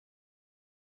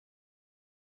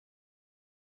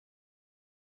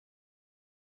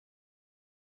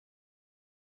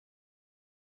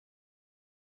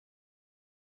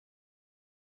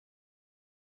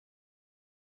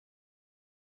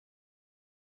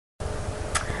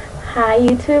Hi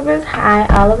YouTubers, hi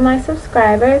all of my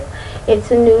subscribers. It's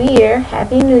a new year.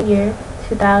 Happy New Year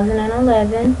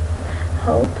 2011.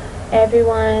 Hope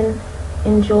everyone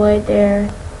enjoyed their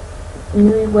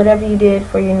whatever you did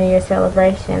for your New Year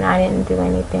celebration. I didn't do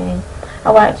anything.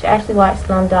 I actually watched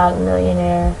Slumdog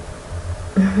Millionaire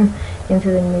into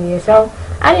the new year. So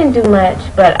I didn't do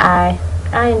much, but I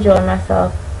enjoyed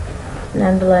myself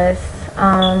nonetheless.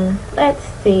 Let's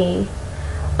see.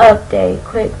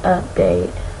 Quick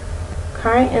update.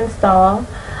 Current install.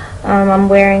 I'm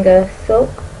wearing a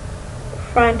silk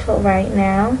frontal right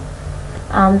now.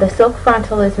 The silk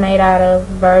frontal is made out of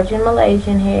virgin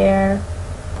Malaysian hair,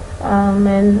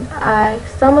 and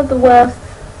some of the wefts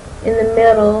in the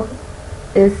middle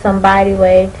is some body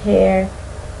waved hair,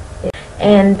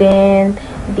 and then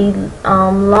the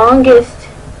longest,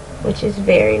 which is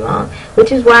very long,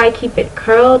 which is why I keep it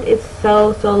curled. It's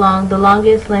so long. The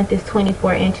longest length is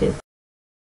 24 inches.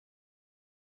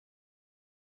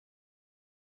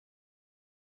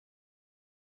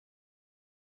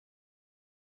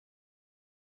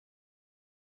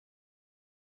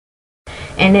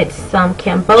 And it's some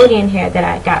Cambodian hair that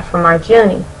I got from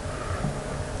Arjuni.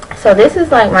 So this is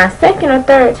like my second or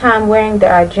third time wearing the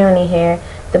Arjuni hair.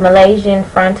 The Malaysian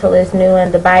frontal is new,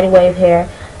 and the body wave hair,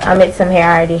 it's some hair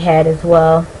I already had as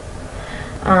well.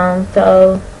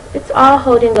 So it's all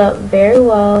holding up very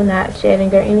well, not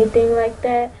shedding or anything like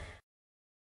that.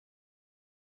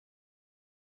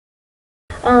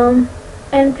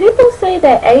 And people say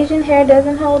that Asian hair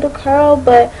doesn't hold a curl,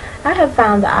 but I have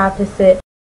found the opposite.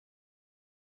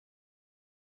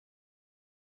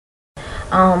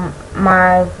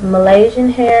 My Malaysian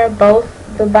hair,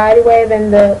 both the body wave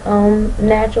and the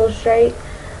natural straight,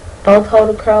 both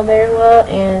hold a curl very well,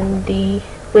 and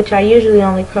which I usually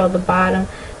only curl the bottom,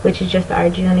 which is just the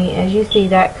Arjuni. As you see,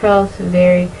 that curls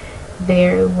very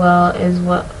well as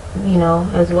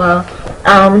well,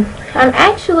 I'm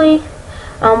actually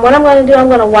what I'm going to do, I'm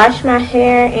going to wash my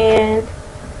hair, and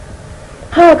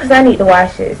because I need to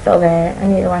wash it so bad.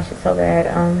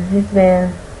 It's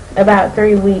been about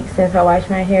 3 weeks since I washed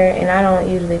my hair, and I don't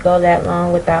usually go that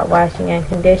long without washing and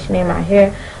conditioning my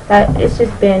hair. But it's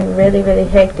just been really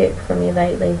hectic for me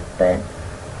lately. But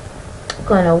I'm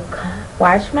gonna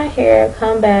wash my hair,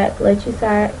 come back, let you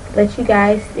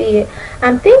guys see it.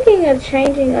 I'm thinking of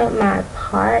changing up my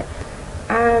part.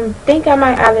 I think I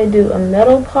might either do a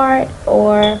middle part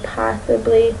or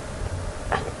possibly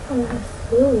I want to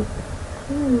swoop.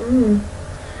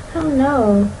 I don't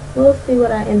know. We'll see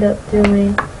what I end up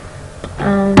doing.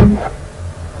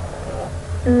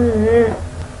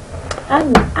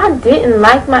 I didn't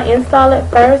like my install at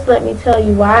first. Let me tell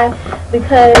you why.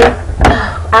 Because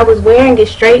I was wearing it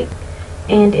straight,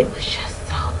 and it was just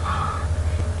so long.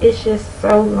 It's just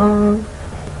so long.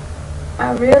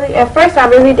 At first I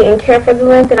really didn't care for the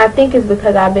length, and I think it's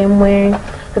because I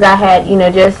had,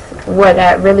 just wore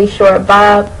that really short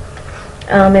bob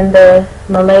in the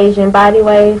Malaysian body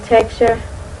wave texture.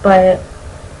 But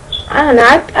I don't know,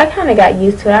 I kind of got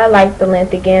used to it. I like the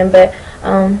length again, but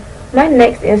my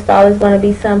next install is going to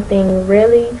be something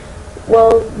really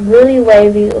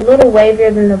wavy, a little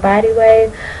wavier than the body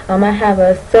wave. I have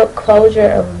a silk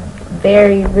closure, a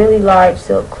really large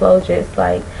silk closure. It's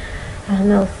like, I don't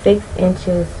know, 6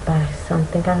 inches by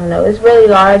something. I don't know. It's really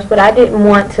large, but I didn't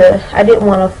want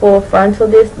a full frontal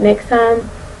this next time,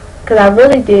 because I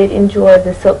really did enjoy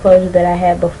the silk closure that I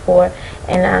had before,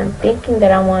 and I'm thinking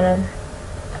that I want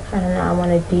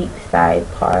a deep side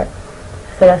part,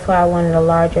 so that's why I wanted a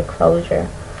larger closure.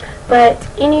 But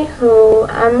anywho,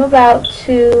 I'm about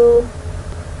to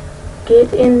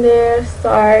get in there,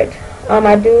 start.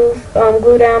 I do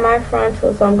glue down my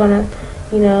frontal, so I'm gonna,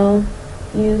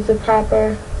 use the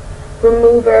proper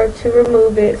remover to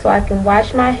remove it so I can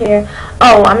wash my hair.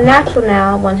 Oh, I'm natural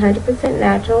now, 100%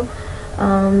 natural.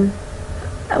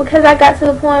 Because I got to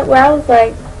the point where I was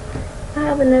like, I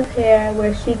have enough hair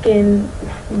where I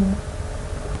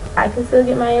can still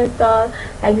get my install.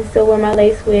 I can still wear my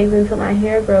lace wigs until my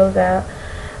hair grows out.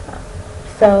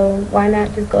 So why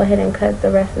not just go ahead and cut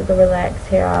the rest of the relaxed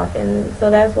hair off? And so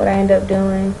that's what I end up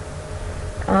doing.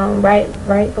 Right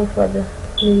before the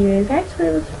New Year's. Actually,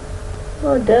 it was a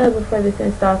little dub before this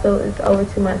install, so it's over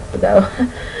 2 months to go.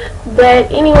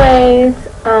 But anyways,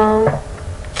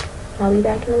 I'll be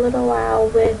back in a little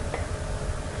while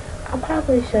I'll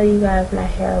probably show you guys my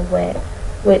hair wet,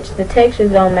 which the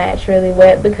textures don't match really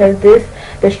wet, because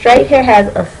the straight hair has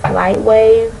a slight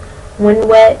wave when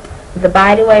wet. The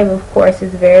body wave, of course,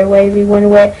 is very wavy when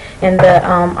wet, and the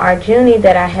Arjuni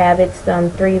that I have, it's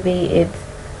 3V. It's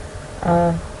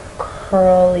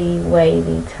curly,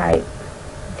 wavy type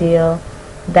deal.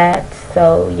 that.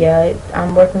 So yeah,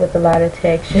 I'm working with a lot of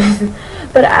textures.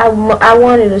 But I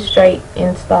wanted a straight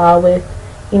install with,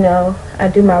 you know, I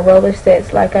do my roller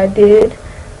sets like I did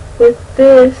with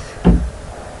this.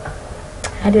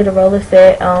 I did a roller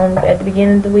set at the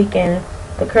beginning of the weekend.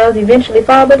 The curls eventually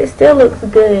fall, but it still looks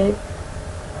good.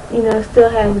 You know, still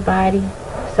has body.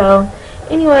 So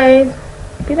anyways,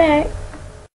 be back.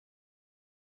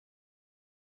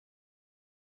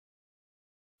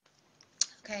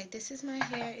 Okay, this is my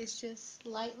hair. It's just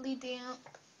slightly damp,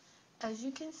 as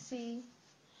you can see.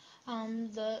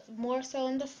 The more so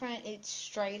in the front, it's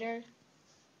straighter.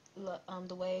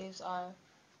 The waves are,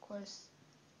 of course,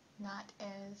 not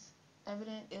as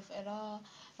evident, if at all.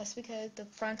 That's because the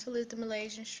frontal is the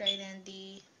Malaysian straight, and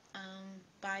the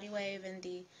body wave and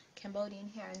the Cambodian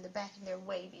hair in the back, and they're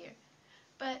wavier.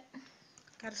 But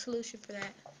got a solution for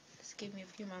that. Just give me a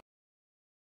few moments.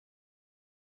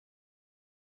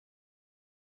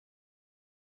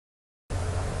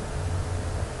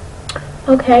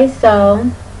 Okay, so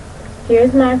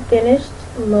here's my finished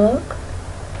look.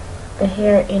 The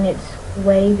hair in its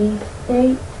wavy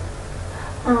state.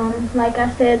 Like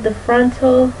I said, the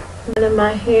frontal of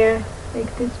my hair,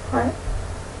 like this part,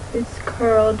 is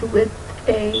curled with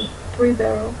a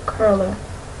 3-barrel curler.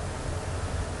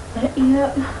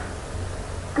 Yep.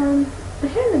 The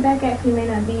hair in the back actually may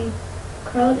not be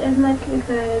curled as much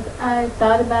because I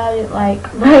thought about it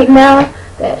like right now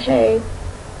that hey,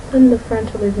 when the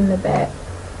frontal is in the back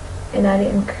and I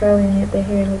didn't curl any of the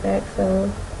hair in the back,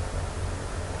 so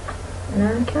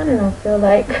now I kind of don't feel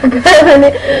like curling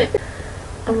it.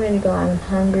 I'm ready to go. I'm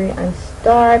hungry. I'm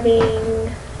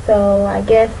starving. So I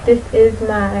guess this is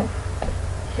my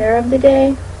hair of the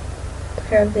day.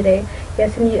 Hair of the day.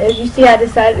 Yes, and as you see, I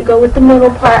decided to go with the middle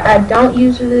part. I don't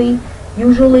usually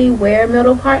wear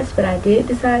middle parts, but I did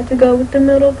decide to go with the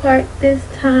middle part this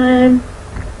time.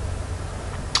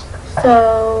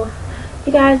 So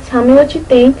you guys tell me what you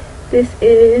think. This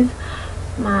is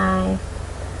my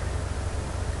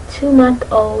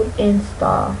 2-month-old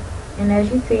install, and as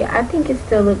you see, I think it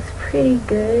still looks pretty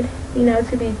good, you know,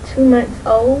 to be 2 months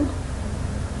old.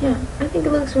 Yeah, I think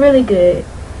it looks really good.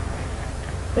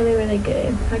 Really, really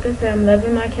good. Like I said, I'm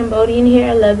loving my Cambodian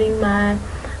hair, loving my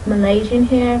Malaysian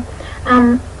hair.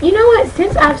 You know what?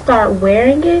 Since I've started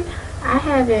wearing it, I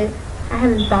haven't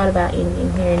thought about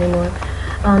Indian hair anymore.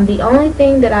 The only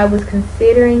thing that I was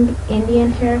considering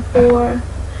Indian hair for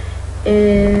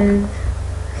is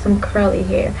some curly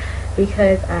hair,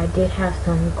 because I did have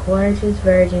some gorgeous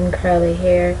virgin curly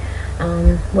hair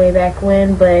way back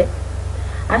when, but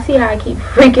I see how I keep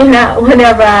freaking out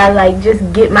whenever I like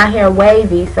just get my hair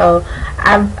wavy. So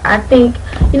I think,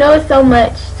 you know, it's so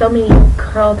many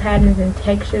curl patterns and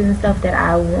textures and stuff that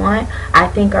I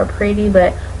think are pretty,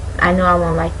 but I know I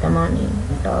won't like them on me.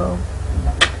 So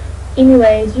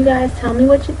anyways, you guys tell me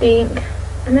what you think.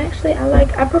 And actually,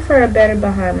 I prefer a better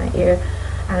behind my ear.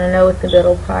 I don't know, with the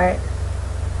middle part.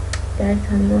 You guys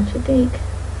tell me what you think.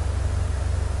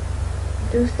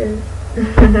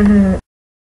 Deuces.